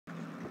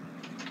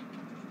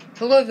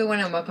Hello everyone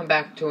and welcome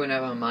back to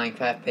another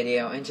Minecraft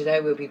video, and today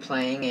we'll be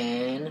playing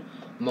in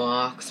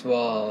Mark's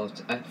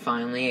World,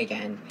 finally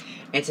again.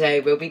 And today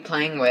we'll be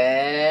playing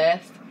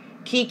with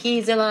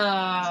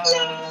Kikizilla!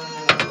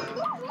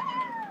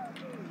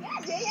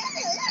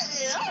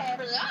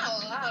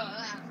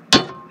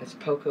 Let's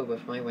poke her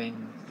with my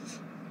wings.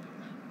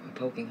 I'm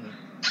poking her.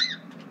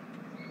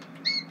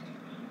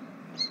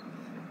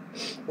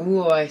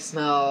 Ooh, I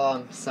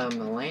smell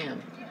some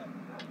lamb.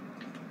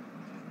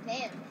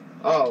 Lamb?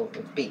 Oh,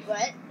 it's beef.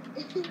 What?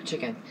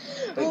 Chicken.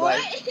 Wait, what?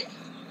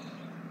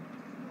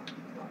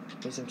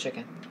 Here's some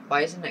chicken.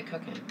 Why isn't it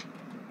cooking?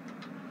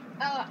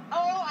 Oh,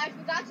 I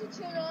forgot to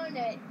turn on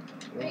it.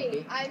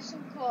 Wait, I have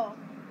some coal.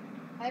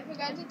 I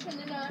forgot to turn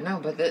it on. No,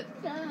 but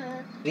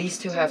these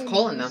two have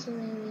coal in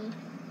them.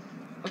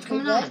 What's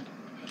going on?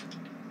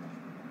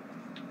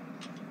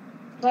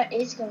 What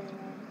is going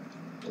on?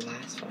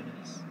 Blast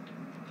furnace.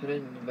 Put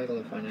it in the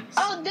regular furnace.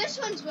 Oh, this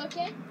one's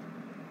working.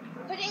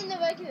 Put it in the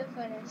regular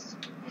furnace.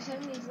 For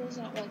some reason, it's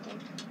not working.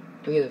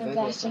 Look at the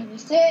regular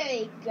furnace. There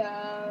we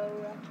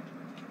go.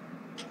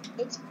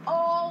 It's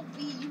all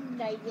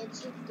reunited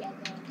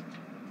together.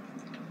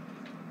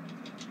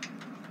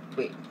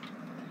 Wait.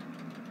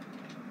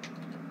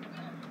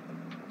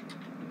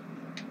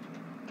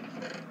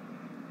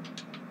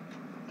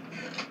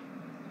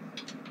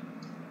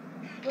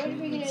 What are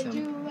we gonna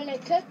do when I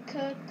cook?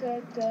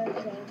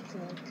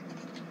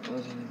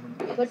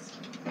 What?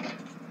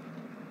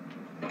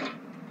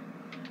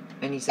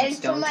 I need some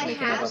stone to make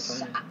another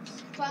furnace.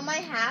 For my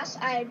house,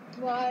 I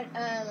brought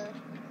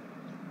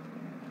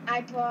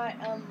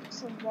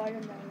some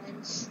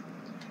watermelons.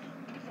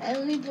 I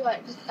only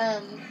brought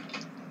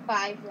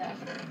five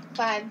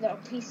little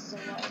pieces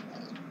of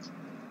watermelons.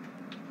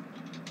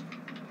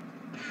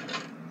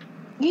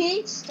 You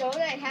need stone?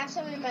 I have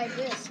some in my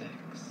room. 6.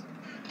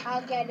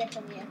 I'll get it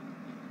from you.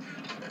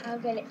 I'll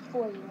get it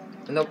for you.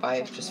 Nope,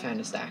 I just found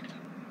a stack.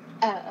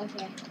 Oh,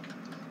 okay.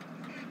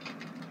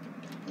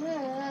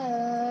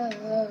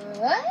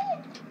 What?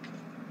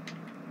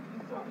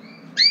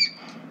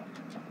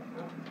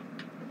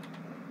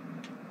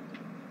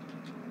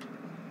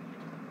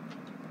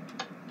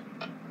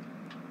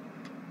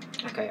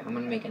 Okay, I'm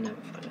gonna make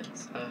another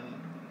furnace.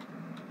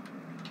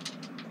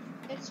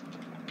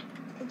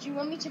 Do you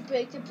want me to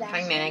break the blast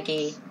furnace? Hi,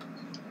 Maggie.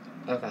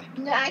 Okay.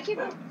 No, I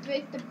can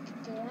break the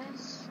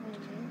blast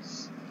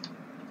furnace.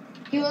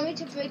 Do you want me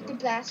to break the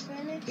blast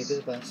furnace? Maybe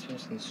the blast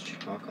furnace needs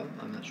charcoal?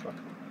 I'm not sure.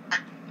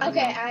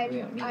 Okay,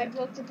 I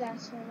broke the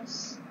blast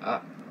furnace.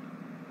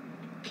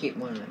 Keep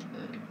one of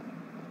them.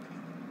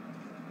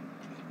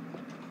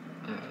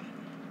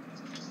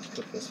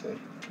 Cook this food.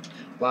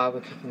 While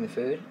we're cooking the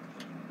food,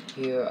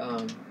 here,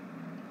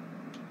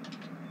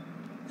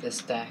 this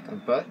stack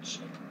of birch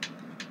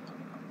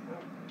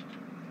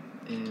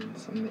and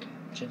some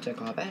ginger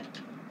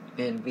carpet,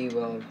 and we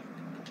will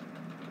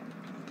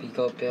be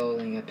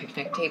building a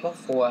picnic table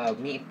for a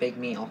big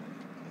meal.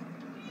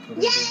 We're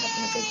going to be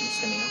having a big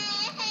Easter meal.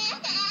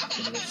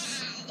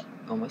 It's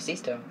almost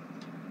Easter.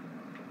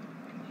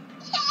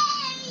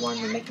 When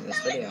we're making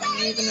this video, I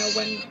don't even know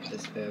when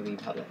this will be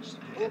published.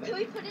 Can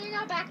we put it in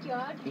our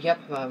backyard?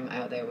 Yep,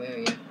 out there. Where are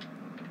you?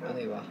 Oh,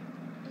 there you are.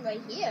 Right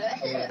here.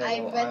 Yeah,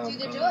 I went through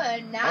the door.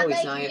 Now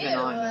he's not even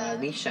on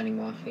leash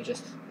anymore. He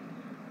just,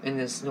 and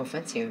there's no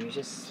fence here. He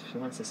just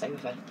wants to stay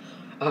with us.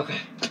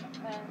 Okay.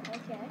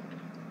 Okay.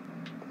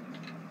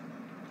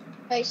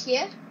 Right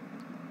here?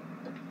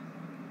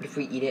 What if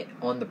we eat it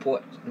on the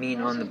porch?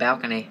 On the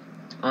balcony.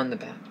 On the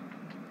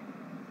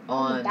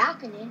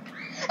balcony?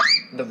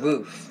 The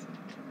roof.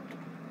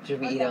 Should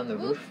we eat on the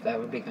roof? That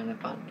would be kind of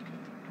fun.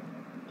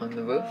 On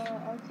the roof?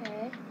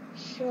 Okay.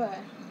 Sure.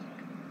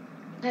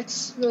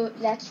 That's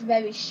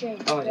very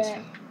strange. Oh, it is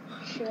fun.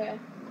 Sure.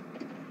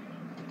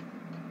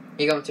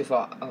 You're going too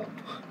far. Oh.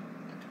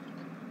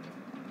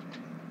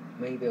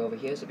 Maybe over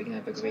here so we can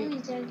have a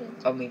great...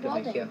 Oh, maybe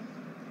right here.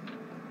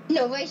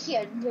 No, right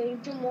here. We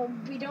don't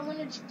want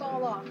it to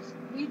fall off.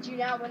 We do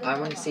not want it to fall off. I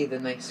want to see the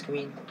nice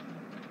green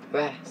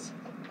grass.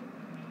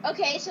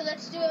 Okay, so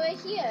let's do it right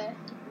here.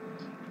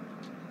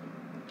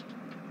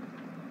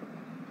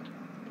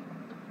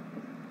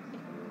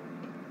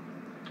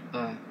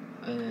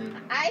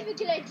 I have a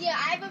good idea.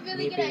 I have a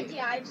really good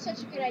idea. I have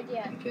such a good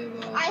idea. Okay,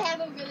 well, I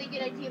have a really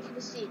good idea for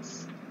the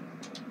seeds.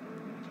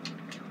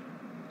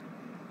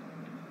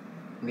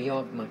 we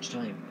don't have much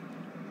time.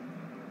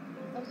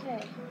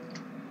 Okay.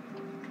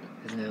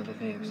 Because now the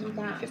video is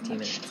only 15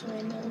 minutes.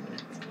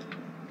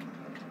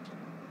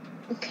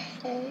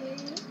 Okay.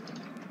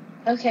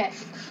 Okay.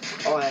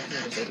 Oh, I have to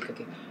just ate a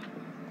cookie.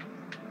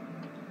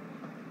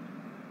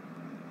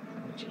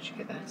 Where did you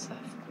get that stuff?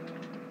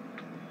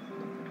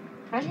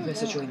 I don't know. You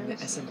guys are joining the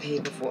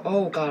SMP before.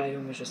 Oh god, I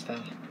almost just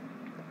fell.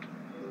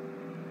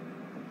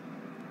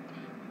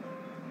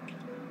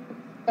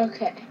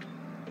 Okay.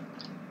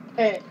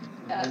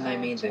 When I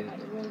made the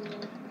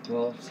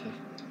wolves,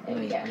 the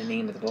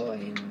name of the boy, I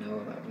didn't know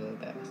about really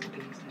bad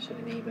SMPs. I should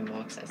have named him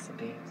Mark's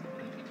SMP or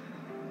something.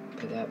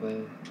 But that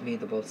was made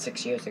the wolf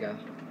 6 years ago.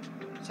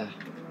 So.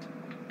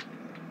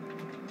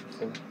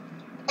 Before.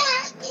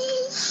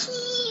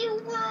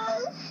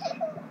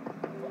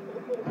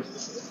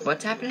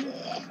 What's happening?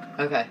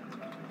 Okay.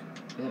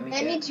 Let me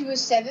That means you were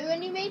 7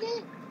 when you made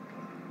it?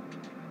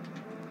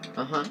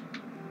 Uh-huh.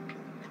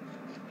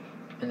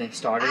 And they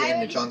started in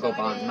the jungle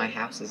bond. My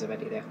house is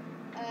already there.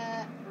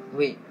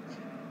 Wait.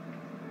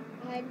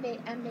 I'm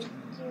making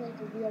like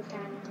a real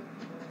pattern.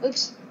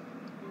 Oops.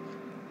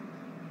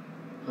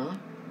 Huh?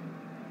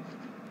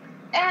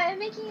 I'm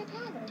making a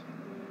pattern.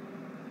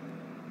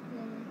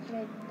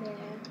 Right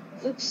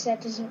there. Oops,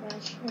 that doesn't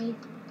match. Wait.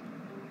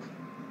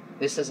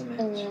 This doesn't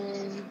match.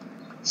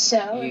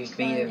 So You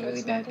made a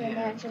really bad pattern.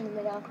 Match in the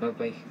middle. Oh,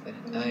 wait. I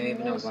don't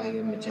even know why you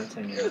have magenta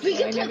in your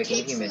life. I never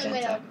gave you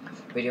magenta.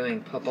 We're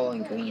doing purple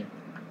and green.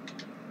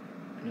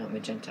 Not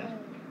magenta.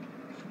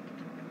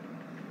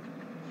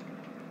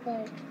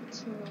 But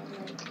it's more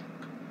like...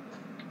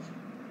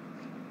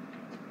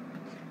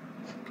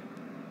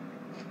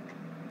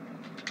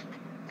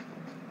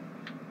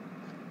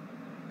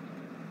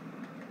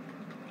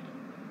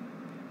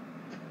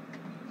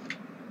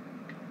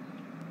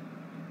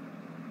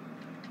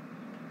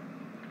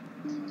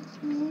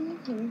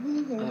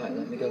 Alright,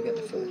 let me go get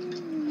the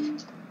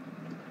food.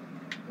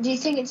 Do you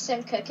think it's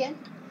done cooking?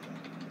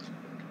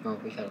 Oh,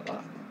 we got a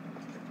lot.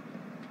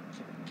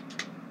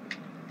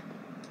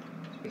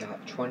 We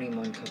got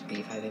 21 cooked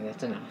beef, I think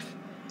that's enough.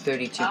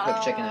 32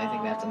 cooked chicken, I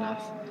think that's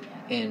enough.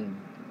 Yeah. And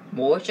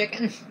more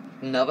chicken?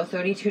 Another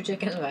 32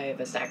 chicken I have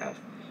a stack of.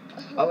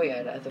 Oh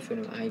yeah, the other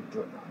food,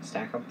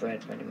 stack of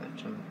bread pretty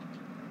much.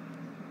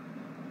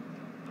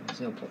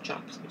 There's no pork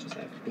chops, we just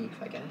have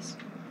beef, I guess.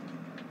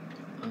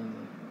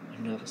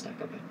 Another stack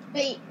of bread.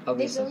 Wait,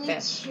 there's only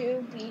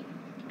 2 beef.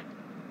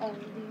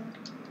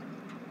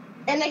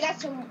 And I got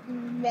some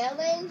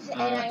melons,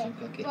 and I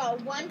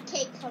brought 1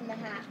 cake from the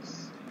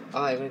house.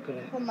 Oh, I could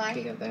have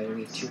picked up that.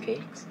 We have 2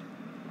 cakes.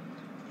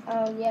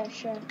 Oh yeah,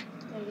 sure.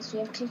 I guess we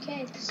have 2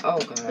 cakes. Oh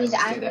god, I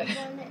do that.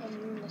 One And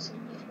you missing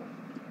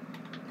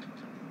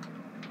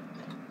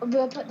one.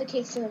 We'll put the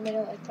cakes in the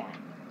middle like that.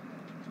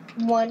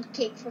 1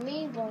 cake for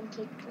me, 1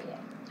 cake for you.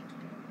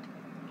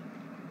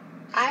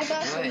 I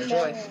got some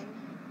melon.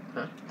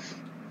 Huh?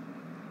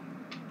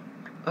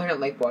 I don't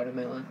like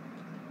watermelon.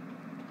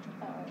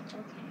 Oh,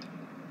 okay.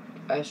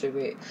 Actually,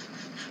 wait.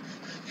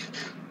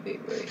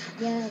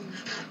 Yum.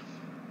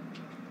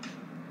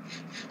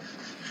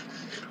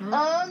 Huh?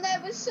 Oh,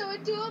 that was so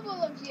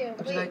adorable of you.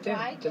 What did I do?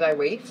 Did I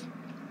wave?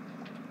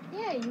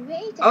 Yeah, you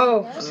waved.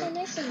 Oh. That was so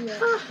nice of you.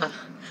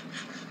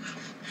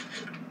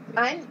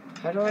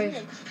 How do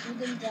I?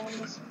 Eating down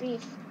this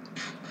beef.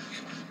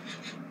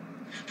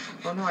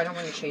 Oh no, I don't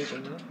want to change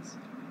any notes.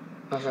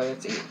 Okay,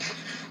 let's eat.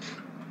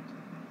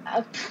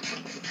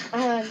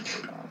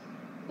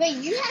 Wait,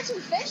 you had some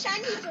fish? I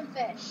need some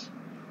fish.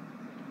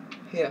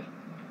 Here.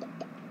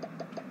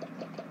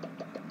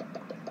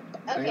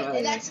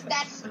 Okay, that's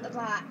a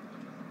lot.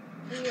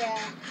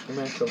 Yeah. I'm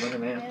gonna go run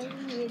around. I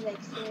only need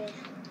like 3.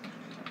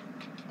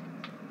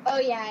 Oh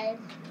yeah, I have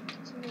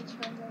too much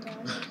fun going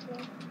on as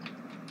well.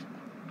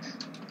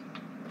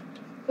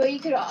 What you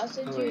could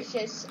also do is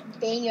just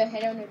bang your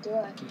head on the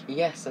door.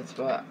 Yes, that's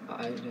what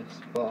I'm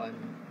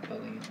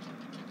building it.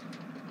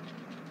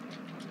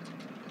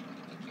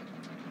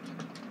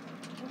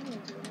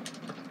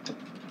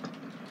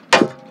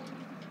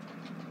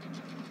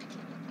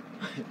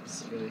 This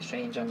is really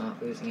strange. I'm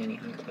not losing any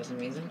hunger for some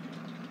reason.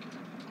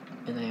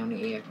 And I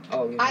only ate.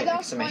 Oh, you're right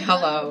next to me.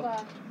 Hello.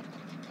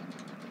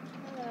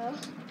 Hello.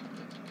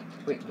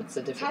 Wait, what's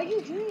the difference? How are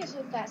you doing it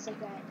so fast like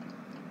that?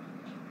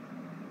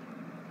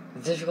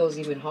 The difficult is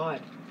even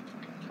hard.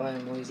 That's why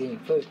I'm always eating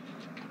food.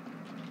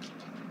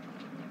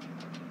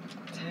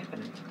 What's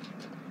happening?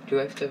 Do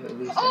I have to at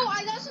least... Oh,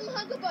 I got some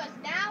hunger bars.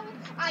 Now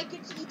I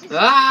get to eat this.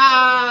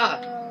 Ah!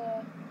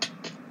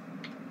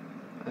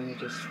 I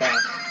just fell.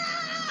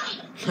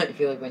 I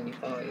feel like when you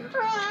fall, you...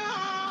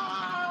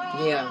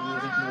 Yeah, I'm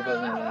using hunger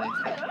bars now that I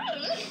fell.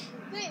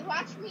 Wait,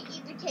 watch me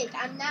eat the cake.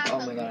 I'm now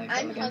hungry. hungry. My God,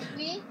 I'm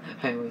hungry.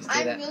 I always do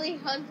I'm that. really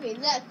hungry.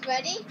 Look,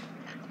 ready?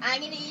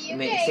 I'm gonna eat your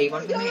cake. Save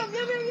one for me.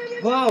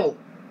 Whoa!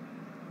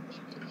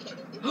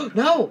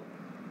 No!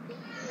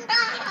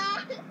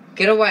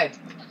 Get away!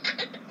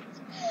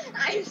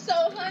 I'm so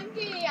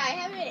hungry. I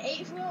haven't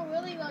ate for a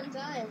really long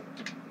time.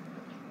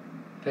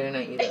 Better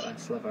not eat that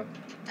last sliver.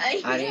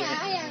 I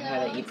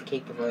had to eat the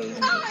cake before I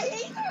even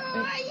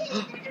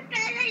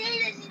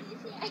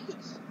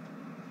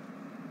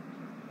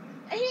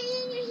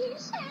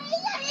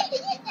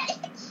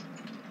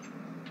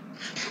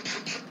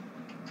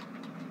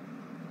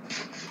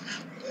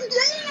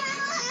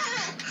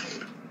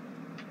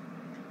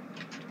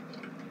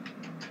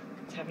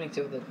What's happening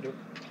to the little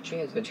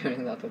chairs? They're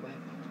turning the other way.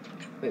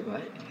 Wait, what?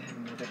 I had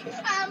another cake.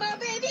 I'm a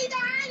baby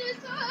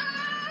dinosaur!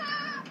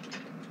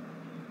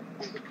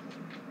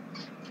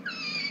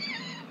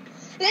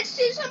 Let's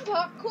do some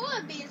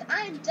popcorn because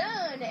I'm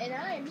done and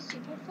I'm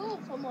super full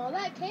from all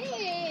that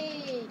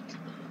cake.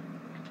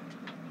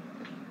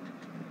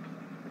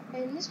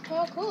 And this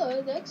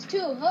parkour looks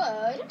too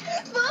hard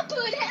for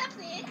good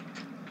healthy.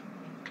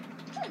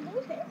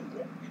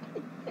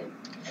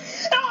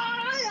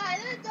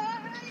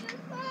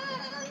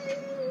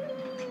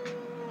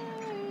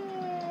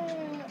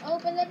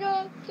 Open the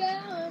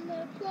on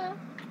the floor.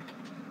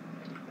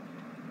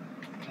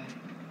 Okay.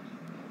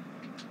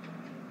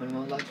 One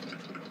more left.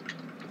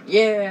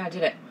 Yeah, I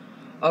did it.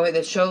 Oh wait,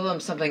 let's show them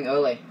something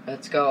early.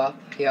 Let's go up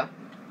here.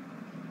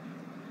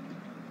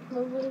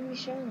 Well, what are we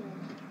showing them?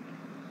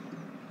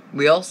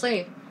 We'll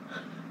see.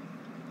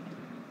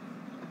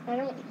 I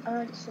don't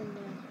honestly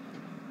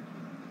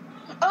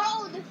know.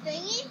 Oh, the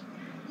thingy?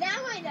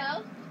 Now I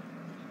know.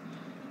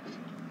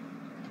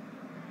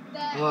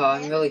 Oh,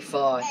 I'm really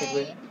full. I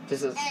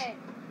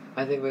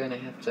think we're gonna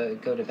have to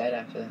go to bed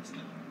after this.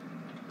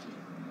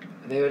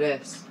 There it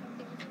is.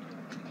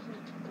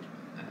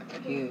 A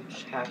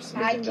huge house I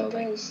looking can building.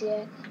 barely see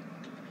it.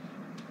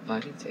 Oh, I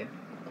can see it.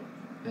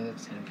 It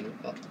looks kind of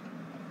beautiful.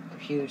 A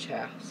huge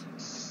house.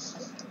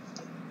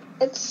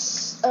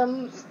 It's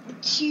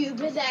cube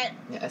that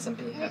Yeah,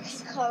 S&P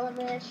house. call a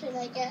mansion,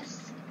 I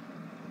guess.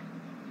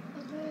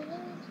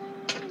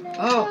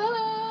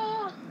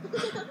 Oh!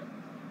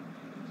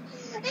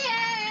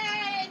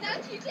 Yay!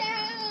 Knocked you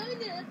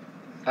down!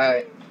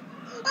 Alright.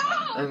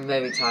 Oh! I'm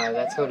maybe tired.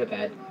 Let's go to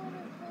bed.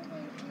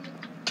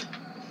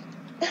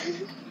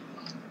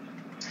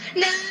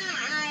 Now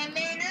I'm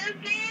in a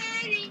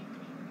belly.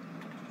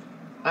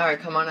 Alright,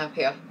 come on up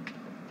here.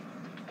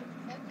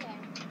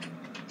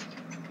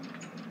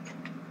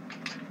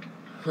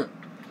 Okay.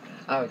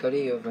 Alright, go to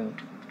your room.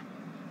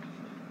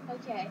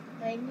 Okay,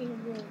 my new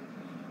room.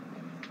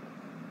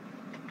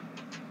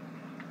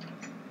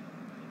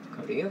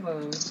 Go to your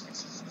room.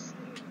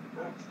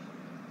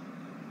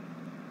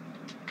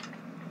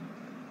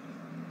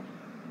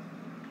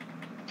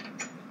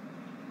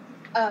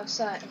 Oh,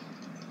 sorry.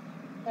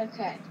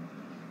 Okay.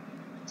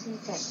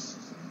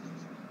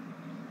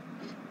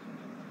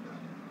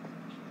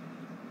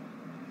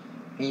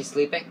 Are you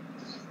sleeping?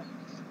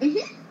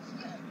 Mm-hmm.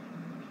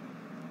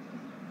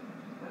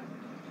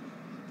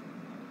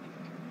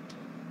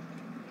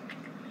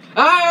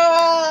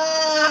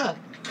 Ah!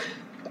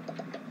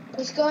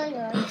 What's going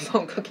on? I'm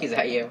throwing cookies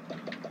at you.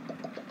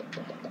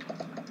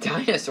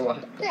 Dinosaur.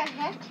 What the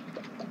heck?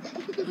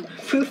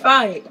 Food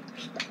fight.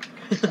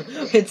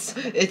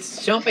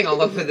 It's jumping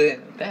all over the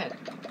bed.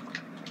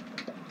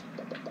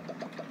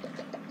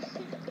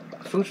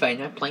 Food fight,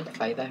 not plank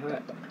fight. That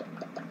hurt.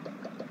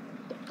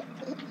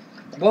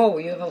 Whoa,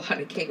 you have a lot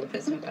of cake with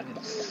this.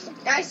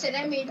 I said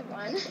I made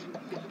one.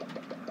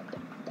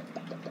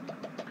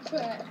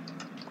 But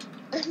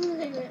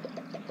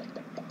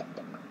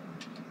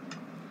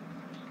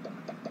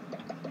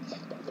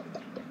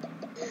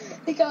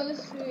look all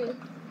this food.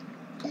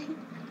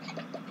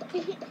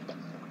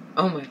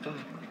 Oh my god.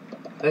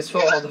 Let's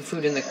throw all the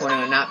food in the corner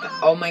and not.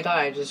 Oh my god,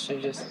 I just.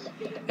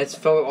 Let's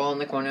throw it all in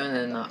the corner and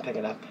then not pick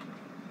it up.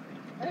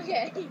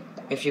 Okay.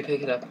 If you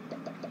pick it up,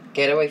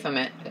 get away from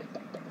it.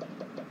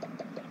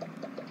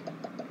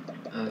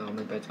 Oh,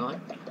 my bed's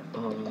gone.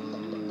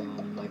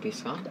 My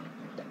beef's gone.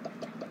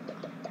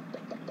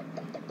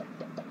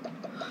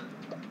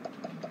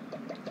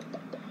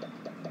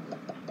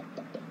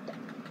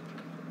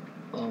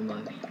 Oh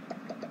my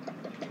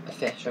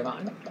fish are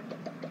gone.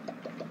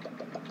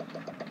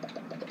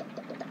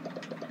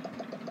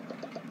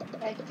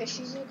 My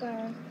fishies are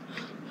gone.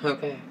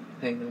 Okay,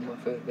 I think no more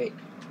food. Wait,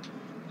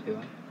 do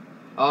I?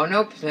 Oh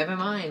nope, never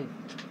mind.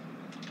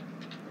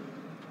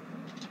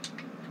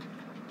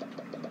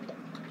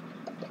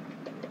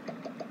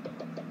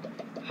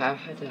 How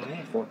did I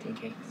have 14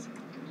 cakes?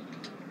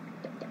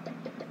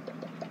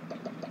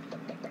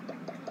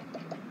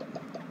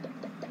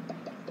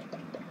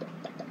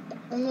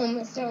 I'm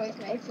almost done with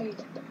my food.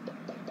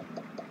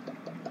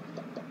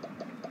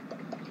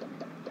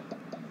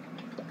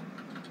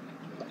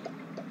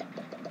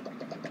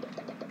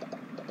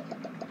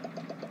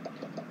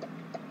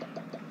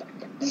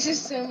 This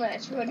is so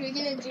much. What are we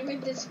gonna do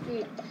with this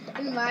food?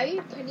 And why are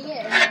you putting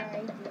it in my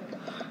room?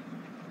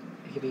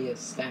 It could be a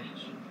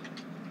stash.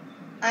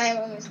 I'm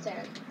almost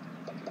done.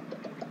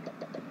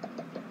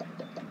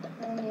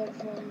 I only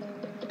have one more.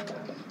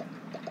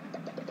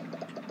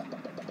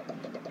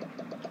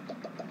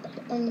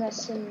 I'm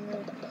messing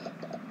with.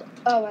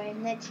 Oh, I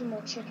had 2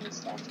 more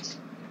chickens left.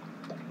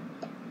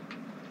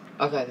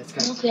 Okay, let's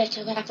go. Okay,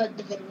 to wrap up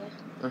the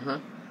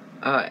video.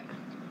 Alright.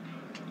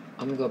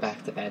 I'm gonna go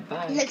back to bed.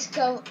 Bye. Let's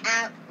go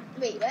out.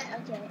 Wait, what?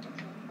 Okay.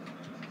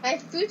 My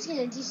food's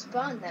gonna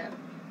despawn though.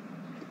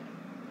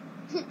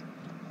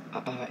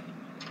 Alright.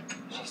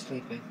 She's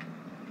sleeping.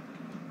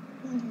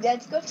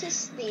 Let's go to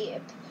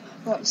sleep.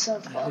 Oh, I'm so I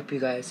full. hope you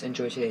guys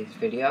enjoyed today's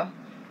video.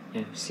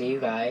 And I'll see you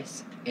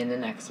guys in the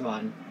next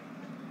one.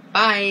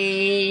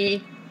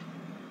 Bye!